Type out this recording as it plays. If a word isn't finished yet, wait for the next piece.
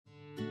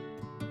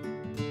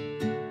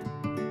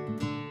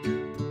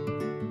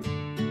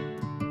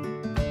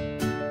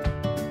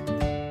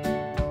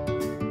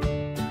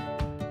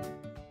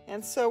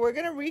And so we're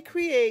going to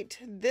recreate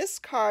this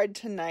card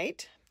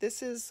tonight.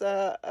 This is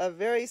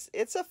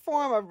it's a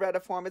form of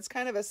Retiform. It's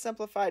kind of a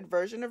simplified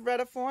version of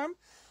Retiform.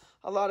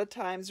 A lot of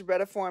times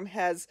Retiform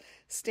has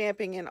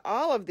stamping in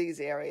all of these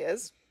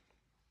areas.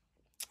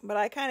 But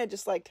I kind of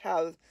just liked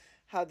how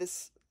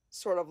this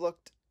sort of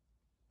looked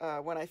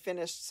when I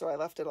finished, so I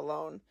left it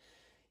alone.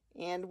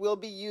 And we'll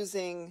be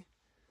using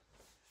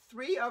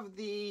 3 of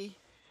the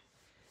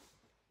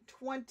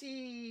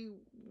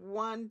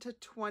 21 to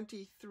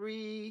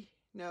 23,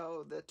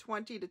 no, the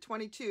 20 to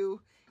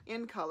 22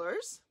 in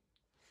colors.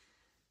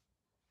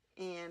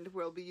 And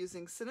we'll be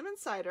using Cinnamon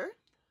Cider,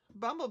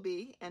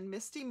 Bumblebee, and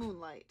Misty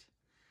Moonlight.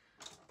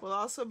 We'll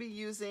also be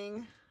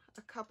using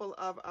a couple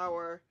of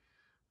our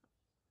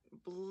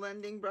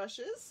blending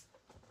brushes.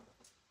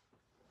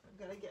 I'm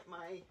going to get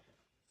my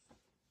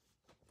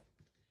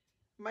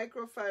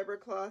microfiber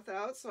cloth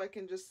out so I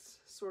can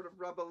just sort of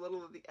rub a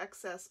little of the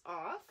excess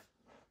off.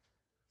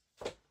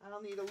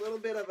 I'll need a little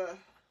bit of a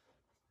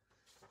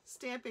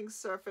stamping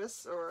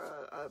surface or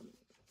a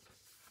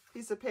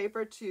piece of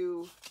paper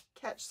to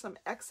catch some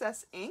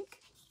excess ink.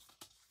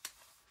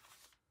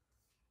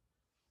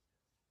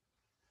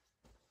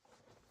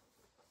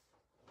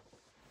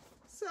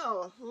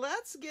 So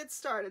let's get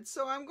started.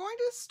 So I'm going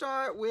to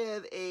start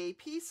with a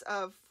piece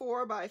of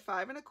 4 by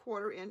 5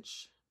 1/4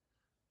 inch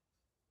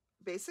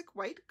basic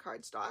white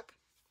cardstock.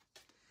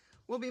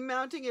 We'll be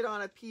mounting it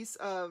on a piece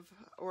of,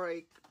 or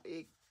a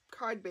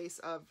card base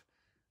of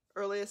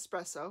Early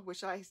Espresso,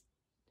 which I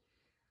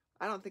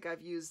don't think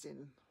I've used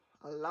in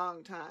a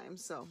long time,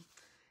 so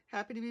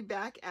happy to be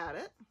back at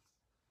it.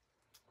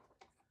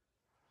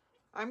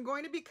 I'm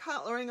going to be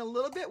coloring a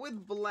little bit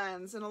with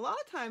blends, and a lot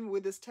of time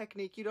with this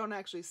technique you don't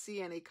actually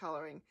see any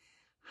coloring.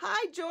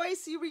 Hi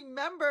Joyce, you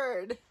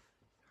remembered!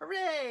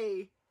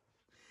 Hooray!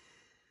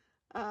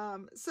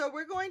 So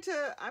I'm going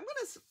to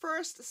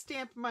first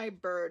stamp my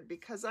bird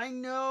because I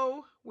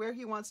know where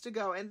he wants to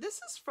go. And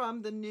this is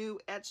from the new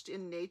Etched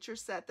in Nature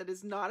set that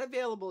is not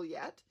available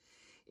yet.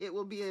 It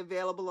will be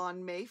available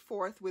on May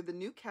 4th with the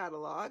new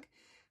catalog.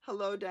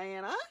 Hello,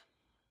 Diana.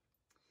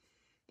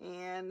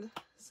 And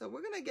so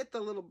we're going to get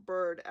the little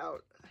bird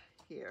out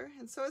here.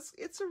 And so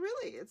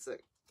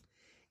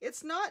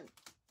it's not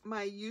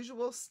my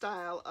usual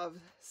style of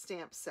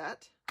stamp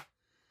set.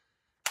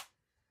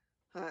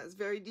 It's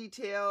very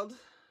detailed,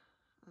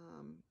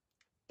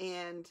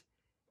 and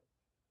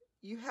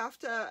you have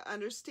to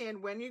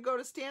understand when you go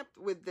to stamp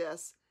with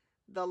this,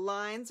 the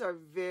lines are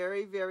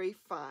very, very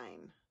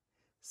fine.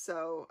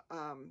 So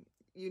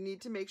you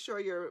need to make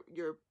sure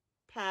your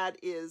pad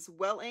is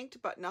well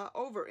inked but not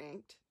over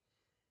inked,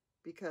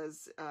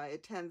 because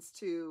it tends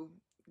to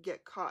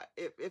get caught.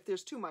 If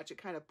there's too much, it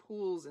kind of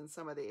pools in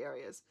some of the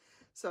areas.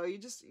 So you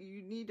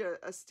need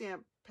a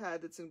stamp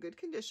pad that's in good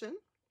condition.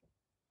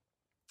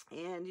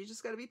 And you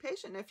just got to be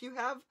patient. If you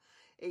have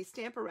a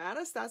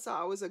Stamparatus, that's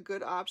always a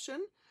good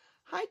option.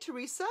 Hi,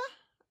 Teresa.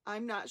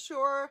 I'm not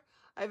sure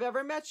I've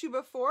ever met you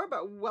before,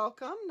 but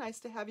welcome. Nice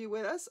to have you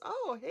with us.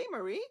 Oh, hey,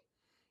 Marie.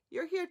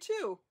 You're here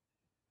too.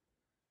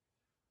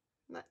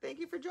 Thank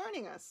you for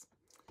joining us.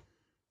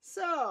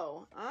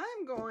 So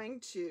I'm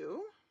going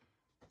to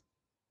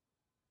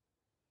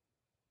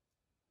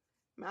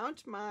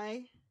mount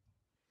my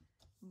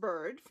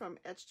bird from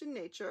Etched in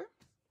Nature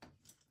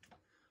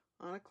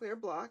on a clear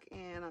block,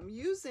 and I'm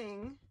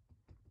using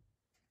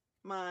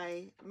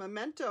my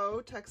Memento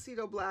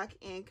Tuxedo Black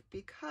ink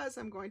because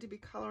I'm going to be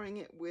coloring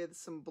it with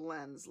some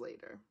blends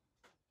later.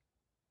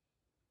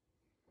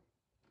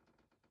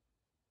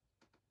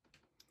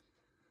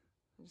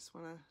 I just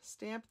want to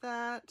stamp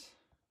that,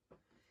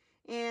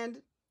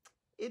 and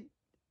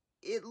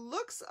it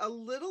looks a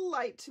little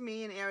light to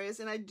me in areas,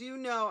 and I do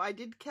know, I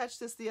did catch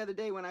this the other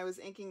day when I was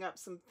inking up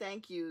some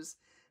thank yous,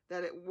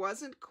 that it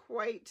wasn't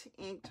quite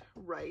inked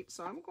right.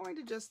 So I'm going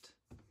to just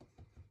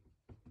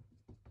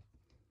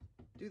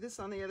do this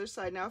on the other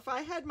side. Now, if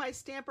I had my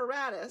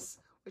Stamparatus,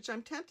 which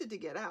I'm tempted to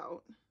get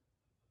out,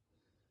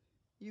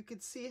 you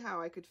could see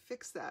how I could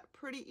fix that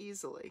pretty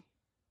easily.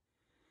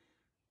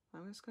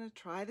 I'm just going to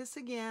try this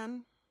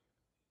again.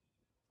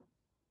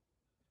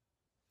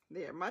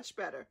 There, much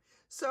better.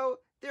 So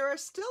there are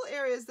still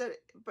areas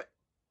but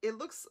it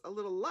looks a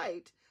little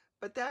light,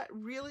 but that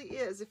really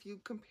is, if you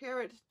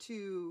compare it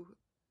to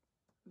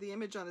the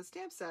image on the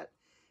stamp set,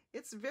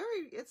 it's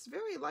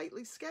very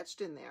lightly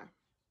sketched in there.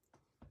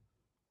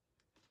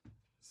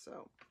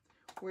 So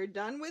we're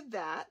done with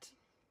that.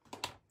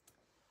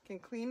 Can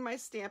clean my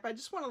stamp. I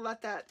just want to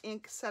let that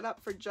ink set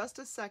up for just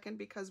a second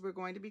because we're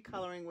going to be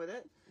coloring with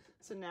it.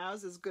 So now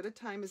is as good a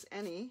time as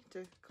any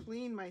to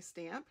clean my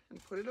stamp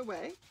and put it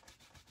away.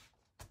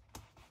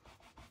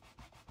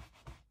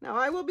 Now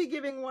I will be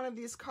giving one of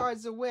these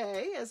cards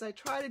away, as I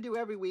try to do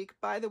every week.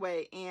 By the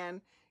way,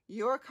 Anne,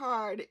 your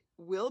card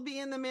will be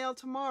in the mail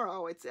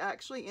tomorrow. It's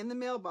actually in the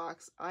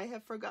mailbox. I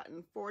have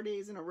forgotten 4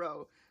 days in a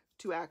row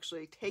to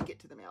actually take it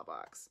to the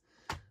mailbox.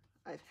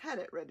 I've had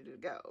it ready to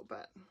go,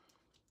 but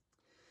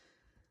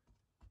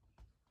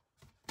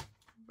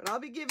I'll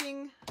be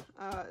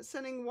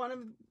sending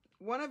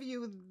one of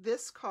you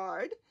this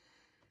card.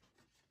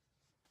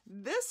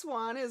 This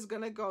one is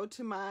going to go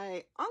to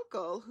my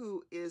uncle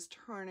who is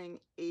turning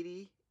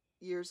 80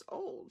 years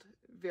old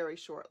very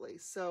shortly.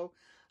 So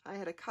I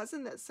had a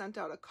cousin that sent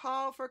out a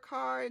call for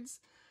cards,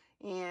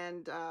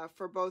 and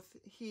for both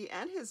he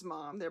and his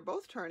mom, they're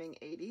both turning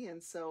 80,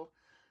 and so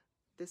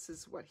this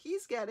is what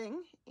he's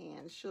getting,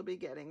 and she'll be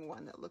getting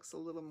one that looks a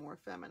little more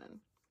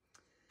feminine.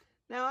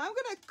 Now I'm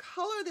going to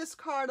color this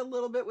card a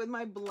little bit with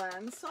my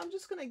blend, so I'm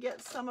just going to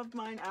get some of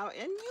mine out,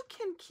 and you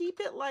can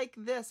keep it like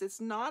this. It's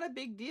not a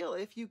big deal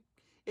if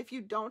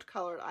you don't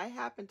color it. I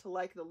happen to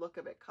like the look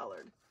of it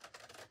colored.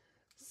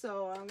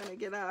 So I'm going to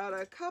get out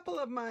a couple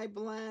of my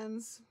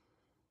blends.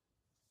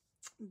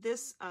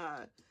 This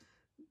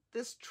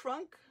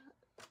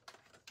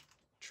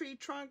tree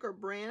trunk or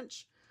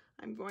branch,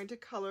 I'm going to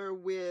color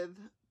with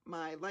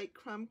my light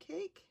crumb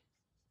cake.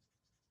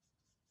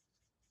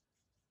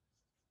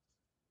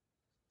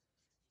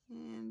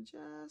 And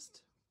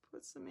just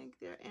put some ink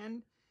there.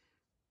 And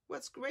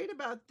what's great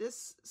about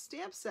this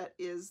stamp set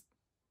is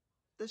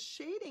the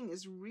shading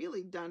is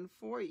really done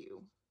for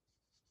you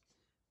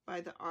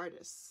by the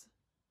artists.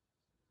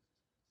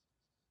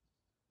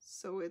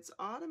 So it's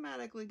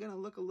automatically going to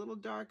look a little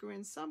darker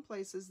in some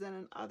places than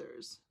in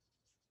others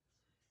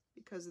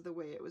because of the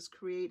way it was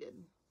created.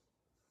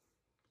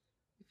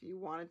 If you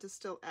wanted to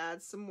still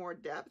add some more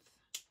depth,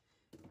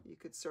 you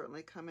could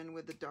certainly come in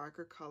with the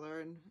darker color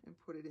and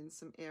put it in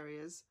some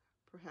areas,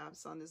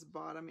 perhaps on this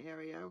bottom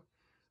area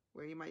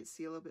where you might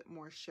see a little bit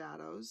more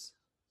shadows.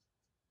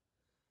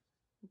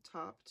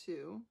 Top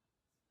too.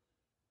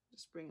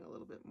 Just bring a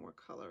little bit more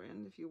color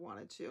in if you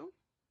wanted to.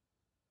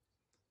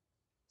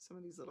 Some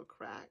of these little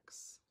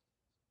cracks,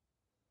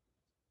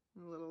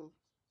 little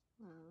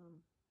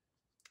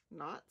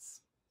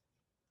knots.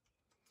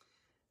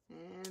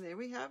 And there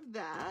we have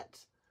that.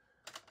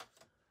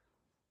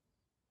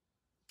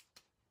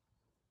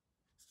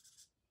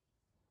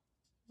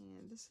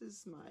 And this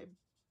is my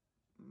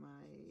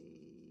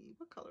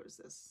what color is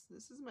this?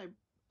 This is my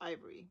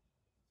ivory.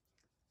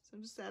 So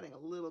I'm just adding a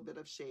little bit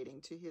of shading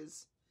to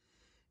his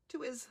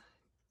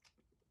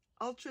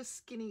ultra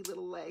skinny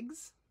little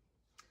legs.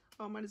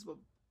 Oh, I might as well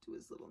do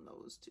his little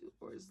nose too,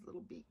 or his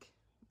little beak.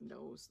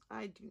 Nose.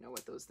 I do know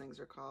what those things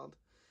are called.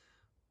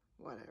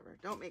 Whatever.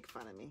 Don't make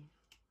fun of me.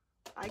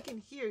 I can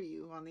hear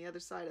you on the other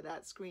side of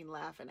that screen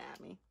laughing at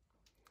me.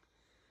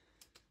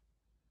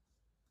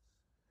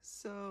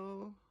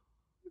 So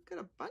we've got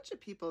a bunch of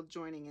people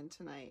joining in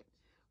tonight.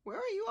 Where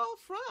are you all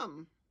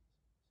from?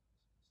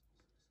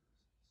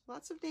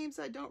 Lots of names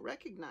I don't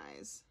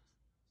recognize.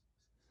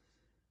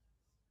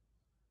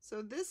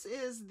 So this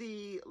is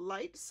the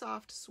light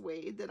soft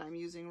suede that I'm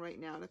using right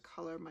now to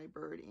color my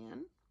bird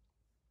in.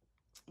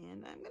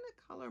 And I'm going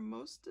to color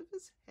most of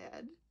his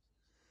head.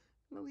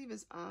 I'm going to leave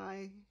his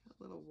eye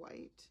a little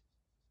white.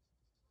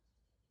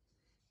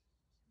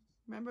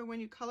 Remember, when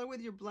you color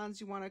with your blends,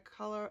 you want to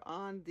color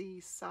on the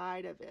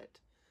side of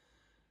it.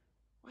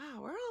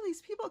 Wow, where are all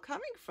these people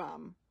coming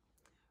from?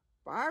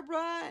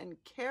 Barbara and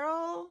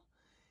Carol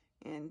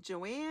and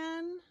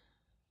Joanne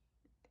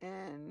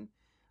and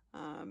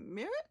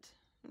Merritt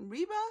and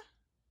Reba.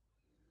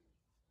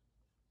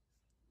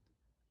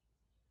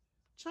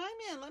 Chime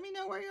in. Let me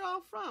know where you're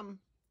all from.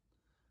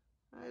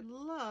 I'd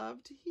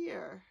love to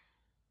hear.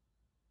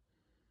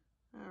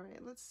 All right,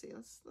 let's see.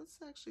 Let's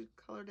actually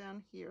color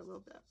down here a little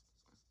bit.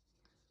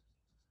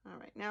 All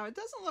right, now it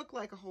doesn't look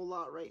like a whole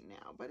lot right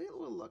now, but it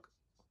will look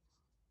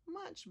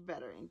much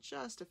better in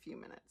just a few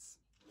minutes.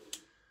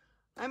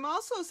 I'm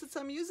also, since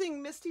I'm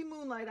using Misty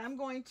Moonlight, I'm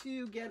going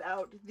to get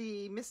out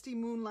the Misty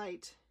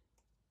Moonlight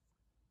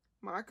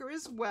marker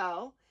as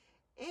well.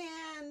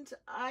 And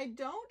I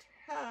don't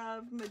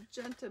have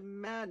Magenta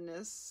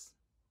Madness,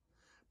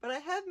 but I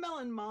have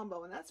Melon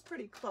Mambo, and that's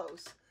pretty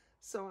close.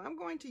 So I'm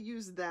going to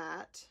use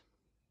that.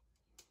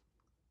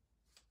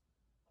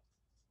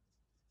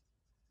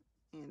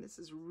 And this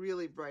is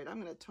really bright. I'm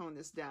going to tone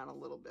this down a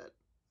little bit.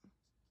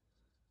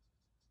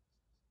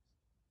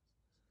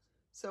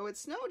 So it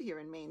snowed here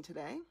in Maine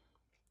today.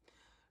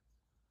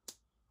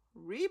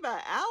 Reba,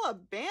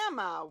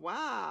 Alabama.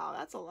 Wow,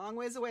 that's a long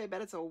ways away. I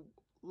bet it's a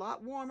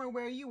lot warmer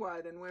where you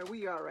are than where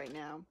we are right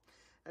now.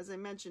 As I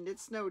mentioned, it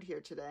snowed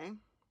here today.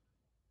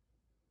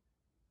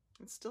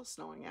 It's still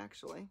snowing,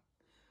 actually.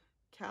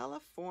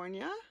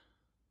 California.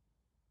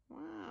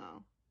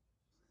 Wow.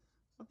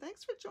 Well,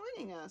 thanks for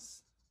joining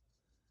us.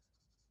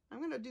 I'm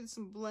going to do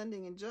some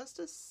blending in just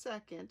a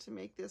second to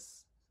make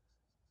this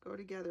go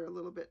together a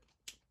little bit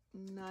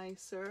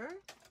nicer.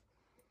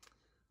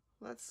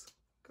 Let's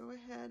go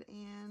ahead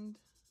and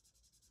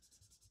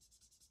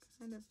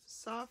kind of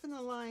soften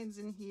the lines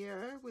in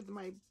here with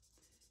my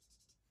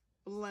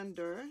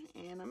blender,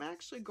 and I'm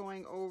actually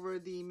going over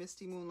the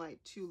Misty Moonlight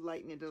to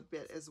lighten it a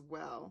bit as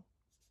well,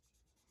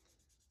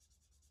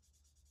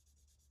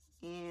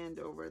 and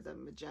over the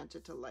magenta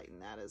to lighten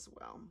that as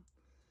well.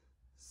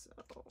 So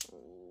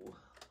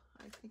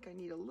I think I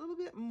need a little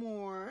bit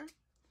more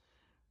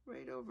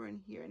right over in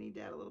here. I need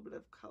to add a little bit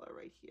of color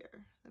right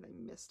here that I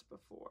missed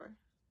before.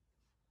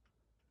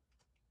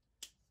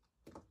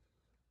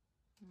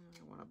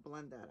 I want to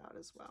blend that out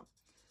as well.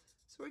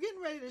 So we're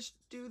getting ready to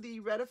do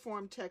the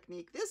Retiform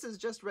technique. This is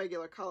just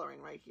regular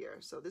coloring right here.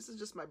 So this is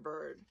just my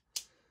bird.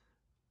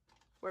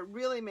 What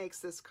really makes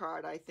this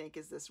card, I think,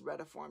 is this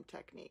Retiform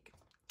technique.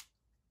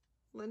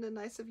 Linda,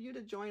 nice of you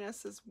to join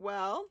us as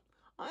well.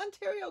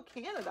 Ontario,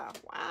 Canada.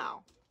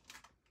 Wow.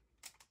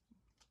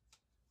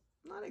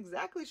 Not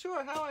exactly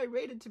sure how I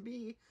rated to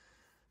be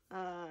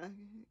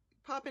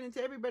popping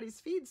into everybody's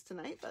feeds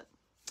tonight, but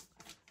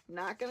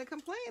not going to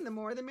complain. The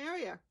more the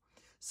merrier.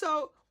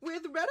 So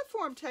with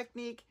Retiform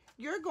technique,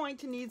 you're going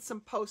to need some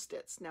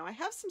Post-its. Now I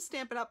have some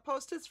Stampin' Up!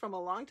 Post-its from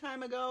a long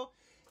time ago.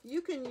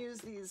 You can use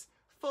these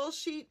full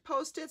sheet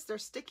Post-its. They're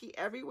sticky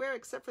everywhere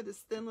except for this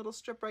thin little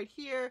strip right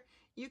here.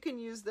 You can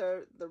use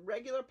the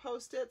regular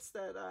Post-its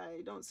that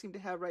I don't seem to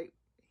have right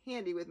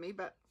handy with me,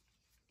 but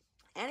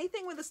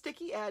anything with a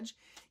sticky edge.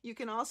 You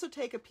can also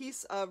take a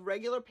piece of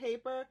regular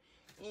paper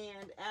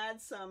and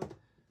add some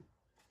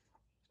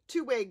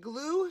two-way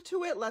glue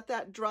to it. Let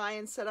that dry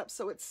and set up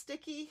so it's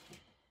sticky.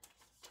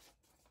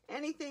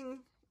 Anything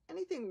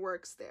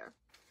works there.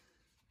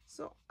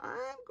 So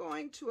I'm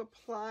going to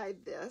apply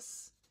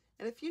this,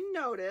 and if you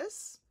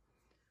notice,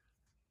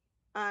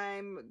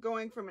 I'm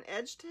going from an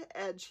edge to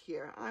edge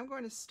here. I'm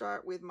going to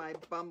start with my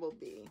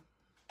bumblebee.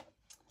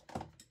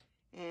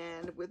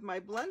 And with my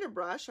blender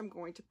brush, I'm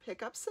going to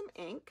pick up some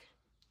ink,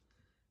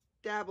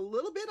 dab a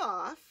little bit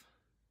off,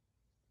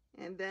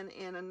 and then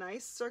in a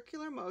nice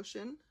circular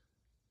motion,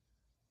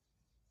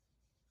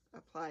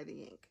 apply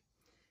the ink.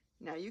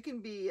 Now you can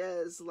be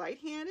as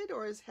light-handed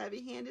or as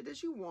heavy-handed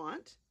as you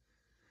want.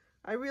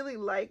 I really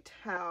liked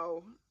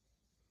how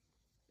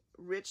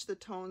rich the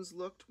tones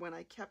looked when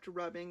I kept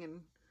rubbing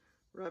and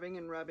rubbing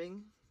and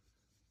rubbing.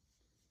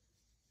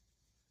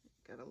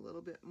 Got a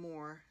little bit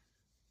more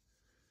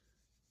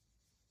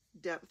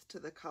depth to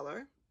the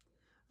color.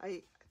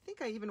 I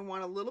think I even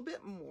want a little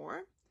bit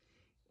more,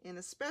 and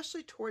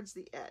especially towards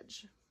the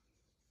edge.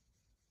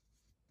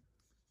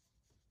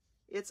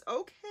 It's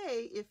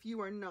okay if you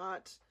are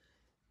not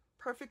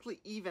perfectly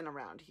even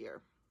around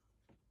here.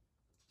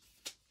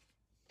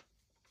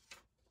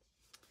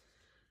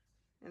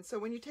 And so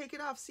when you take it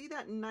off, see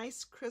that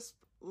nice crisp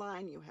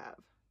line you have.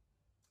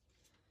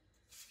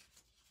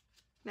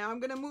 Now I'm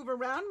going to move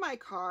around my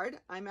card.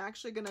 I'm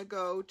actually going to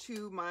go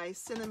to my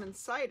cinnamon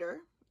cider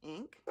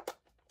ink,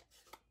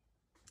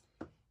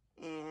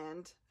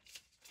 and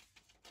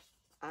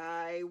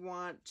I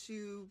want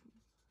to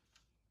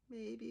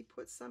maybe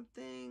put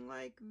something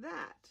like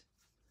that.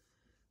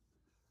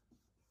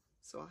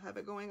 So I'll have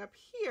it going up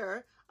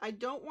here. I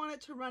don't want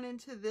it to run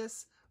into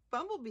this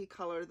bumblebee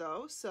color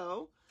though,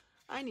 so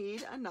I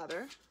need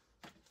another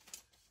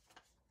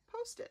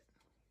Post-it.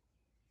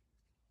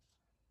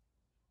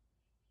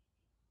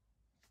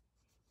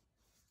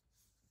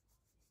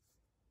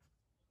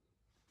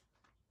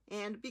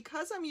 And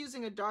because I'm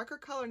using a darker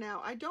color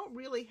now, I don't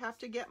really have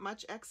to get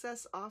much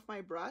excess off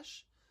my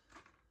brush.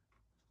 I'm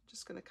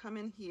just going to come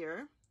in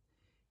here.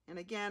 And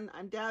again,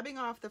 I'm dabbing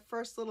off the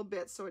first little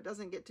bit so it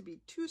doesn't get to be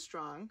too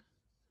strong.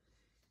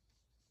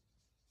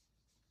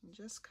 And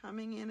just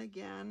coming in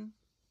again.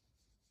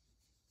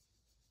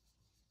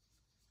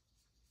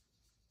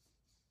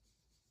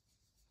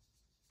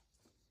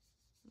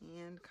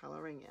 And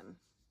coloring in.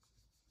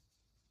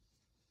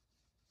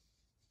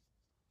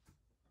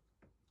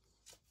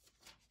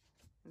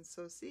 And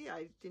so see,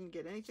 I didn't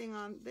get anything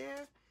on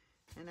there,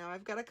 and now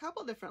I've got a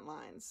couple different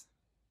lines.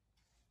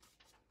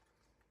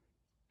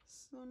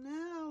 So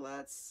now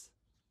let's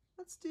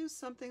do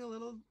something a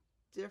little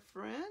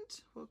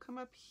different. We'll come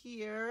up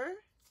here,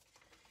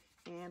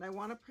 and I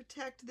want to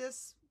protect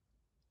this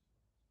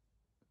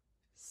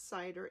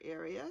cider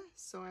area,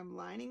 so I'm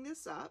lining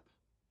this up.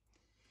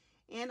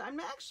 And I'm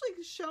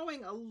actually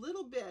showing a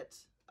little bit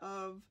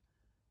of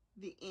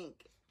the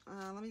ink.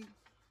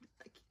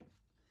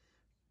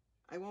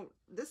 I won't,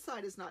 this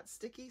side is not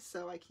sticky,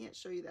 so I can't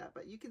show you that,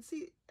 but you can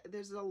see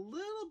there's a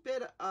little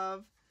bit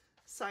of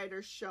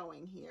cider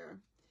showing here.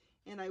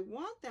 And I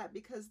want that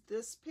because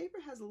this paper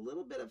has a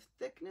little bit of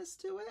thickness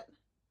to it.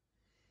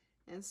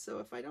 And so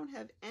if I don't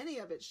have any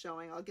of it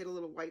showing, I'll get a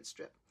little white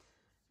strip.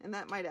 And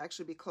that might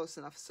actually be close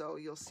enough so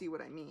you'll see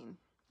what I mean.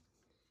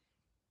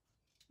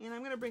 And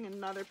I'm going to bring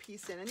another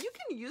piece in. And you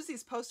can use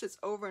these Post-its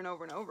over and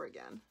over and over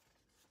again.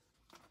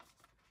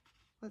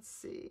 Let's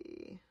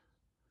see.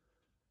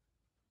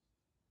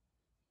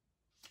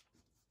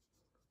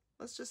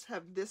 Let's just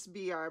have this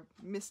be our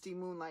misty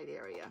moonlight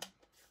area.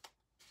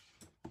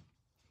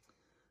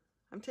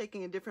 I'm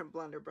taking a different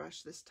blender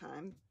brush this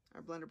time.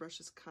 Our blender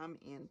brushes come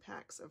in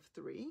packs of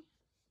 3.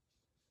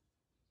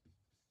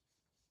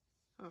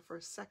 Oh, for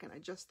a second I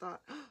just thought,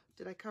 oh,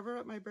 did I cover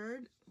up my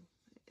bird?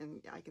 And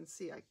I can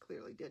see I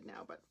clearly did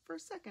now, but for a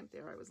second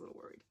there I was a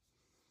little worried.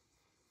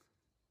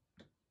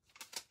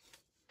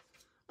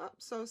 Oh,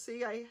 so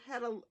see,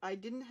 I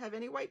didn't have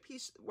any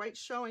white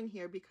showing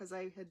here because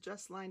I had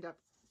just lined up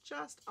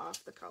just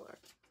off the color.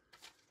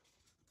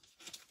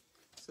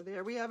 So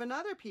there we have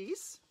another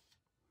piece.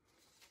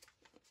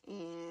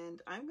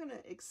 And I'm going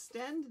to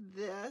extend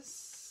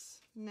this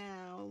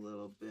now a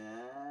little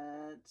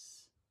bit.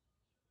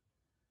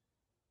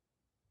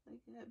 I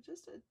can have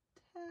just a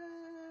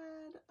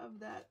tad of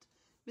that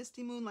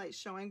Misty Moonlight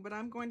showing, but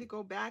I'm going to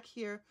go back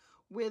here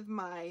with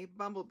my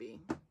bumblebee.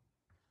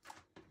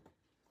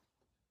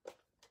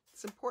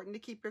 It's important to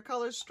keep your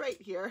colors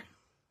straight here.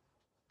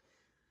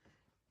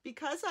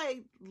 Because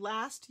I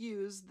last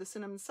used the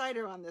cinnamon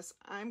cider on this,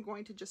 I'm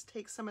going to just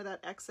take some of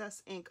that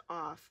excess ink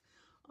off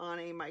on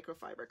a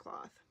microfiber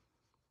cloth.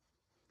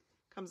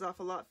 Comes off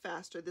a lot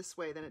faster this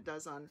way than it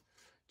does on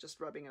just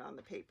rubbing it on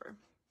the paper.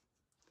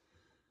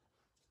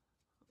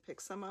 Pick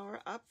some more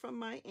up from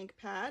my ink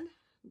pad,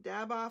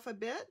 dab off a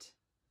bit,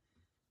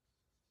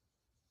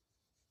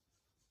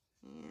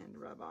 and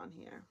rub on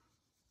here.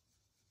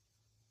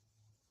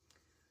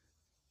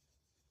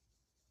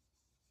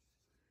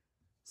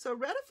 So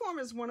Retiform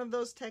is one of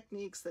those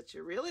techniques that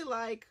you really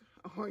like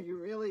or you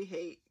really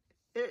hate.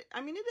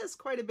 I mean, it is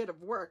quite a bit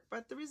of work,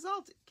 but the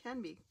result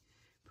can be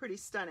pretty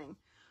stunning.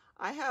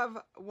 I have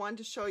one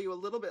to show you a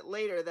little bit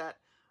later that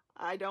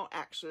I don't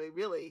actually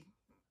really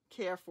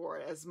care for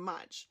it as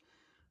much,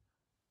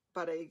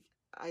 but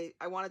I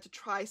wanted to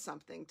try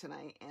something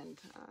tonight, and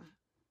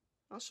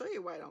I'll show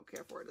you why I don't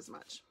care for it as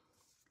much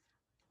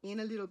in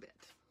a little bit.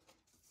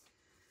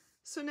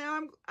 So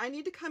now I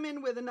need to come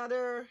in with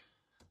another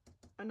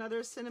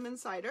cinnamon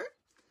cider,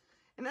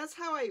 and that's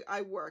how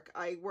I work.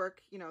 I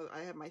work, you know,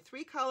 I have my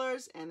 3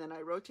 colors, and then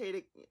I rotate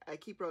it. I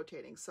keep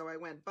rotating. So I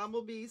went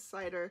bumblebee,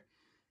 cider,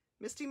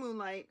 Misty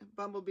Moonlight,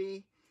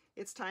 bumblebee.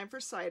 It's time for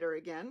cider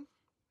again.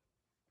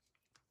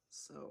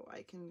 So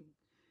I can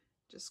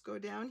just go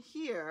down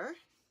here.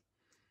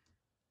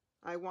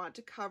 I want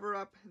to cover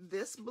up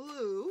this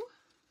blue,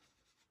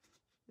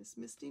 this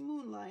Misty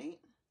Moonlight.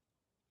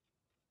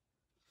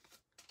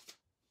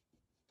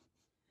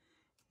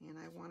 And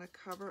I want to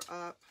cover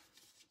up,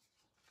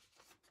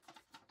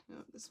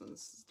 oh, this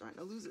one's starting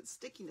to lose its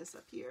stickiness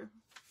up here.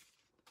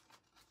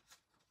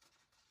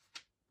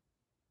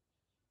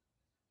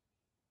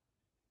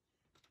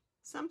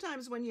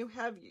 Sometimes when you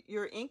have,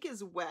 your ink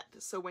is wet,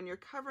 so when you're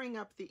covering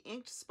up the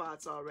inked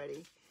spots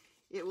already,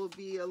 it will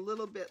be a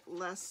little bit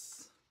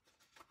less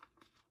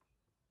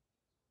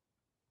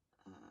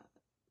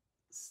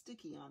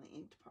sticky on the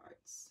inked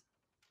parts.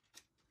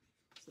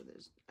 So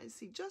I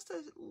see just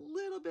a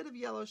little bit of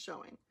yellow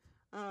showing.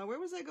 Where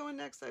was I going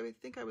next? I would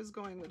think I was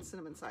going with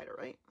cinnamon cider,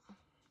 right?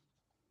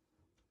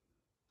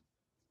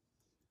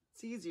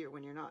 It's easier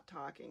when you're not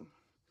talking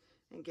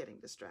and getting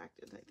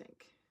distracted, I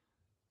think.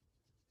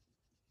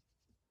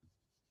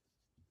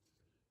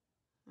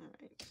 All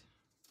right.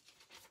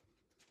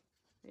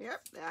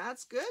 Yep,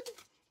 that's good.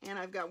 And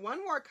I've got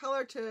one more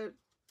color to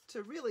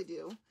really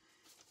do,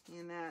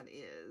 and that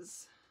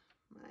is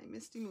my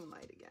Misty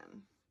Moonlight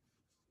again.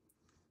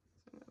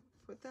 So I'm going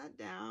to put that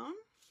down.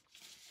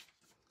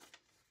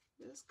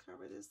 Just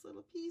cover this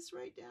little piece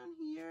right down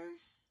here.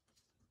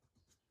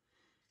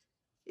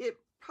 It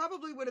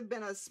probably would have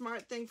been a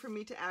smart thing for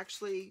me to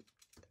actually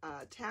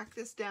tack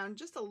this down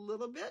just a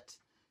little bit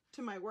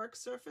to my work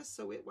surface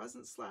so it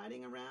wasn't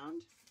sliding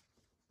around.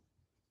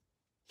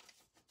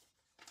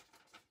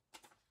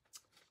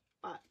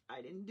 But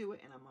I didn't do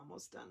it, and I'm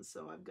almost done,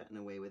 so I've gotten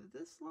away with it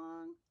this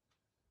long.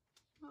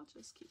 I'll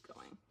just keep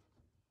going.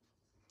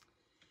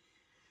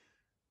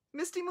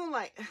 Misty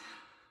Moonlight,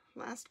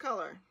 last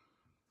color.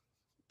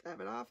 Dab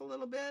it off a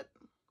little bit.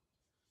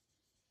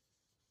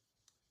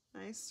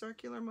 Nice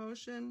circular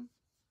motion.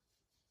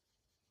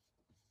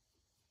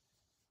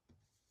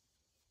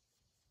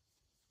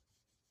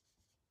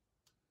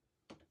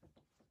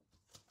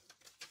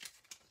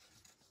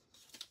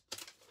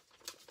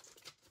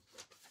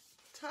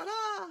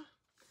 Ta-da!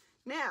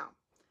 Now,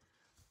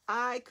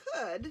 I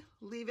could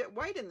leave it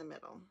white in the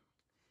middle.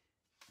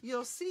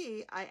 You'll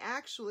see I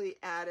actually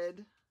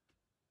added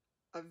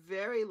a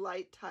very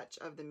light touch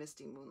of the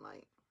Misty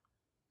Moonlight.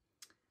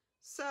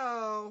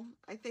 So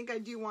I think I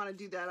do want to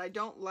do that. I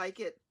don't like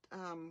it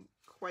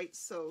quite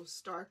so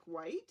stark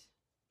white.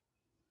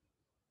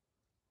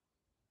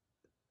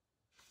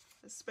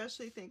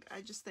 Especially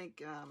I just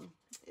think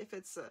if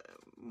it's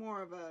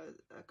more of a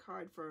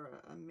card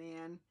for a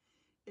man,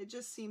 it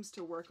just seems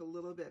to work a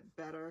little bit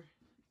better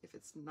if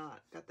it's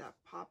not got that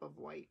pop of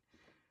white.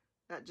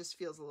 That just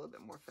feels a little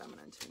bit more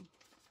feminine to me.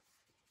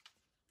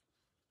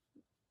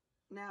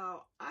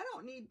 Now, I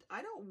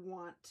don't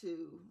want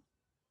to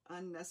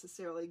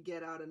unnecessarily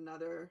get out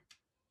another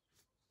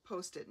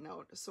Post-it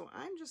note, so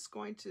I'm just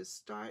going to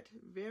start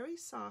very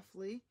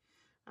softly.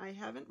 I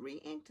haven't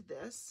re-inked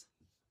this.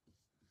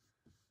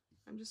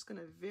 I'm just going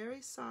to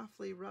very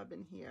softly rub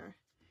in here.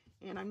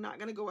 And I'm not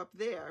going to go up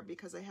there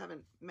because I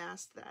haven't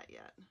masked that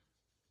yet.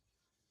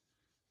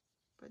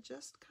 But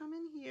just come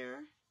in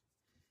here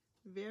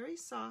very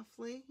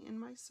softly in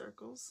my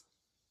circles.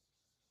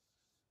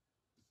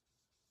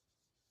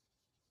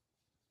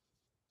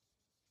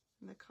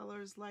 And the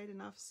color is light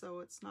enough so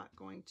it's not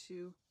going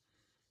to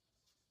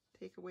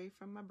take away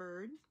from my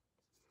bird.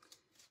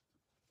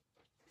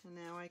 And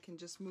now I can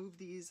just move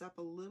these up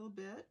a little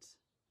bit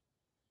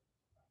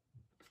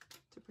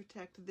to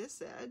protect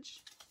this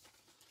edge.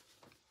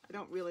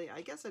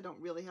 I guess I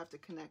don't really have to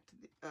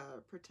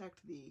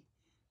protect the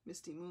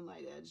Misty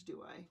Moonlight edge,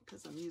 do I?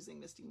 Because I'm using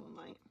Misty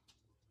Moonlight.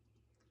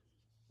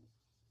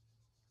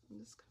 And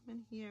just come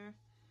in here,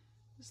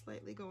 just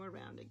lightly go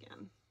around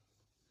again.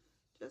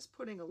 Just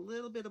putting a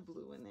little bit of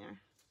blue in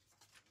there.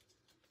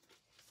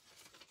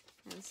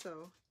 And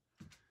so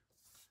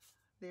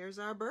there's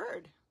our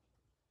bird.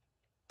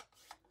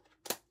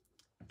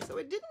 So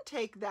it didn't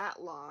take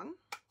that long.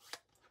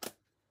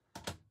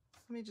 Let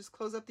me just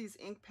close up these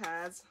ink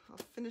pads. I'll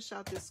finish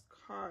out this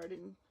card,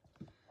 and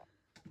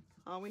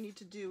all we need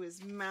to do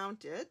is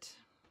mount it.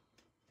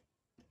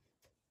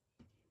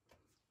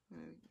 I'm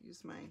going to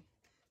use my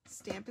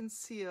Stampin'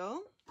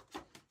 Seal,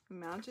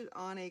 mount it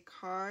on a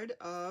card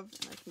of,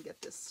 and I can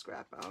get this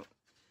scrap out,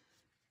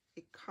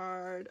 a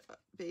card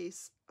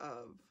base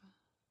of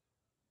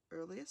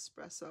Early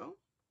Espresso.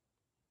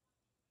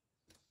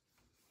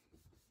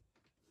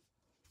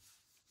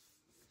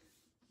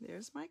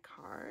 There's my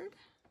card.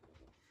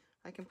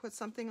 I can put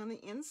something on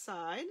the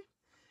inside.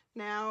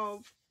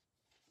 Now,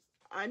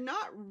 I'm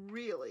not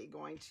really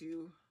going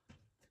to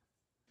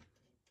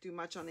do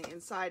much on the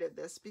inside of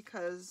this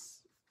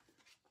because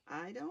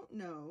I don't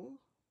know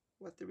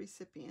what the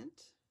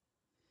recipient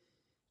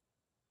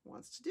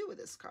wants to do with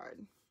this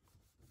card.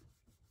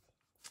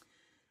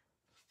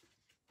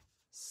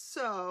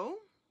 So,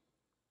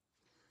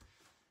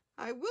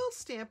 I will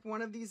stamp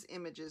one of these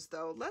images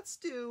though.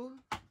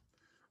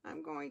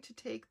 I'm going to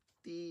take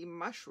the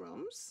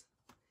mushrooms,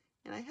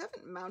 and I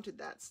haven't mounted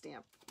that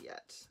stamp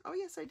yet. Oh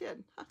yes, I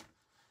did.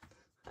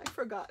 I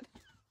forgot.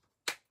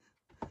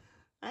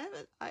 I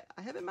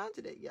haven't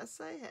mounted it. Yes,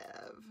 I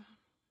have.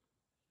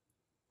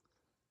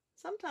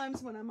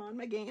 Sometimes when I'm on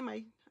my game,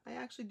 I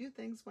actually do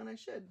things when I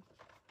should.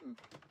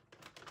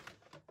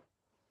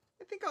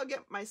 I think I'll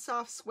get my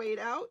soft suede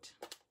out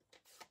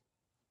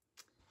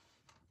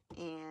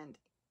and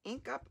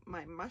ink up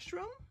my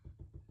mushroom.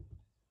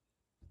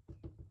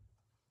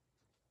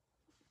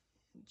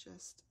 And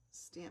just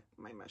stamp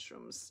my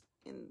mushrooms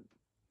in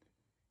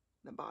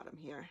the bottom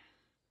here.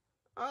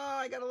 Oh,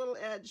 I got a little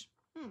edge.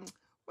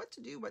 What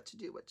to do, what to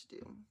do, what to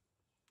do?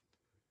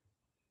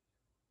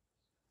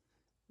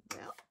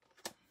 Well,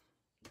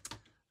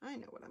 I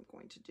know what I'm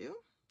going to do.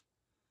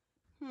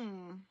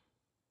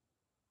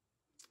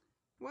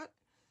 What?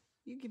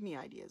 You give me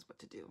ideas what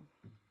to do.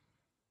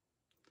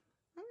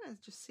 I'm going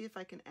to just see if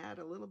I can add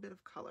a little bit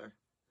of color.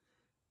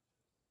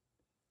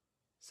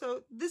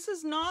 So this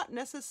is not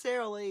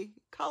necessarily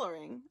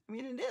coloring. I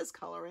mean, it is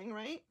coloring,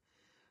 right?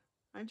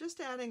 I'm just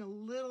adding a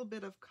little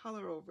bit of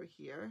color over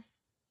here.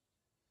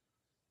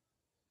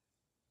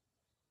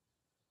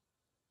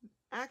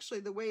 Actually,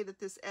 the way that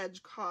this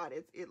edge caught,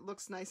 it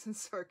looks nice and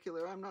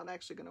circular. I'm not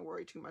actually going to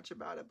worry too much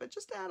about it, but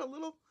just add a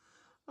little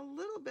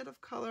bit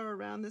of color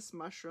around this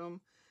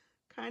mushroom.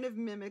 Kind of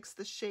mimics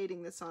the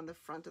shading that's on the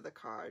front of the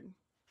card.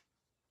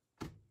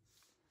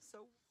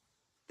 So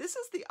this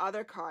is the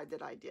other card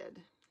that I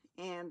did,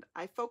 and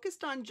I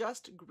focused on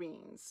just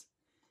greens.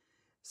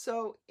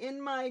 So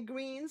in my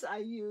greens, I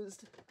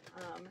used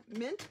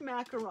mint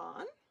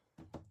macaron,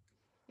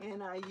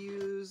 and I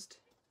used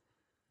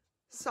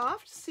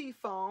soft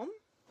seafoam,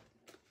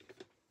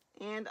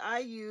 and I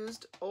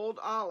used old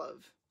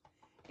olive.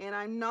 And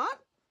I'm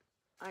not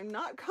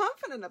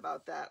confident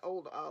about that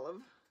old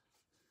olive.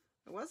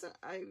 I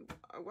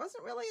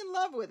wasn't really in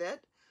love with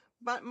it,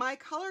 but my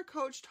color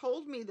coach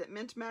told me that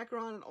mint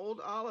macaron and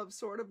old olive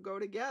sort of go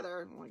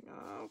together. I'm like,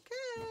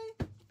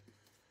 okay.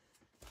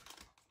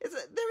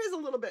 There is a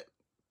little bit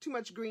too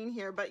much green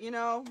here, but you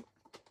know,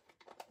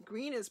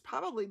 green is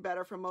probably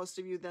better for most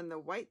of you than the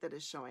white that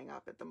is showing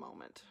up at the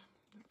moment,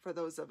 for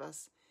those of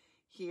us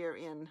here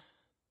in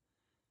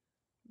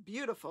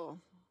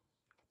beautiful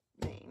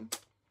Maine.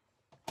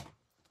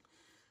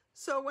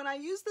 So when I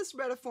used this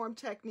Retiform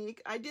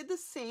technique, I did the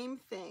same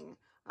thing.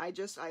 I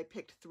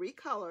picked 3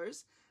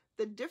 colors.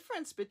 The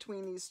difference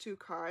between these 2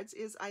 cards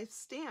is I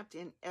stamped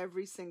in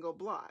every single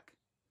block.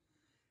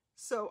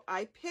 So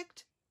I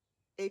picked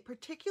a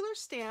particular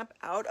stamp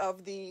out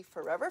of the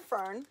Forever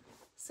Fern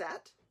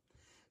set.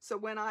 So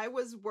when I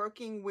was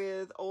working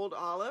with Old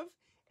Olive,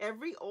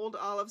 every Old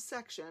Olive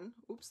section,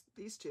 oops,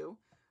 these 2,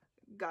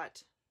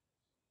 got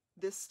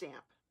this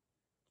stamp.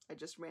 I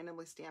just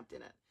randomly stamped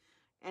in it.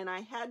 And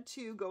I had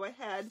to go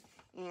ahead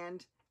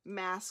and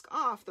mask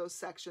off those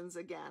sections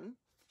again.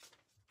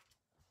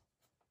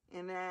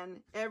 And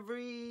then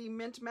every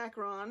mint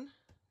macaron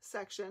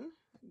section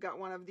got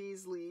one of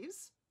these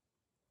leaves.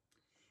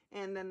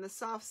 And then the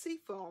soft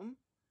seafoam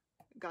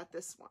got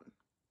this one.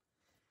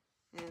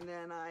 And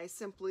then I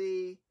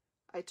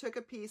took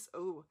a piece,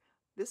 oh,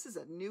 this is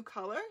a new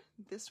color.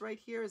 This right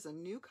here is a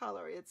new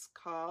color. It's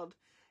called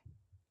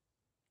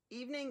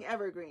Evening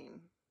Evergreen,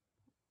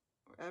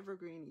 or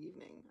Evergreen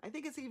Evening. I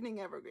think it's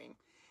Evening Evergreen.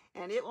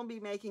 And it will be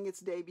making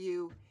its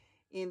debut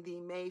in the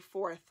May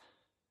 4th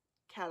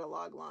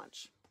catalog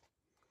launch.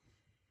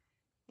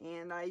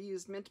 And I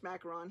used mint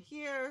macaron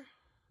here.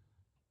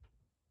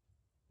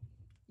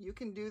 You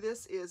can do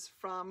this is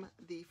from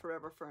the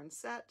Forever Fern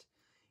set,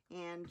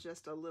 and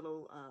just a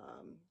little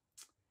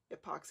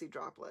epoxy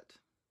droplet.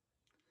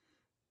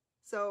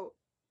 So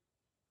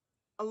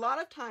a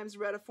lot of times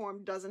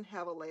Retiform doesn't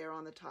have a layer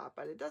on the top,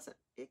 but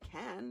it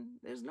can.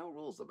 There's no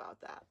rules about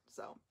that.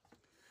 So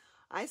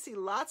I see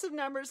lots of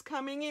numbers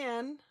coming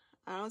in.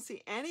 I don't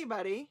see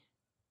anybody.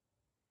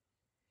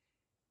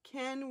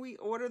 Can we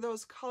order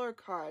those color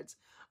cards?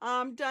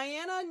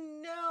 Diana,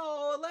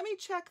 no. Let me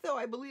check though.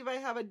 I believe I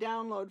have a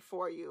download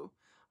for you.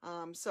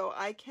 So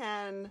I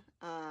can,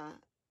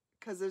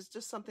 because there's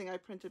just something I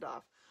printed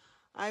off.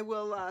 I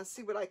will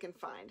see what I can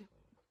find.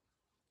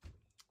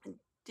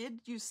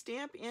 Did you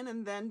stamp in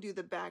and then do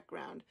the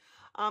background?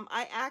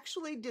 I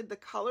actually did the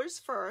colors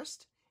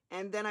first,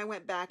 and then I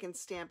went back and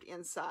stamped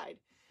inside.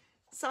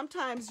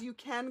 Sometimes you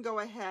can go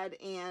ahead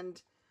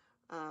and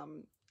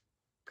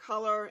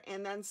color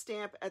and then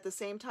stamp at the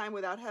same time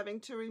without having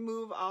to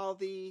remove all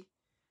the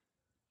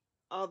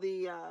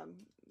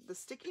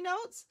sticky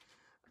notes,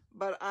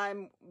 but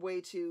I'm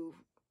way too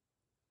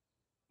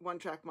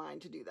one-track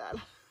mind to do that.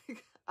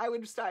 I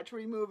would start to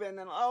remove it and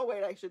then, oh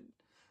wait, I should.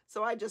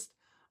 So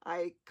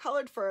I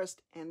colored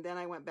first and then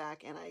I went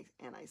back and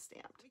I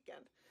stamped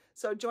again.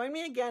 So join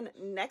me again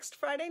next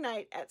Friday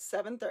night at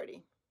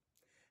 7:30.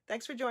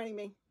 Thanks for joining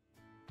me.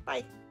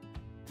 Bye.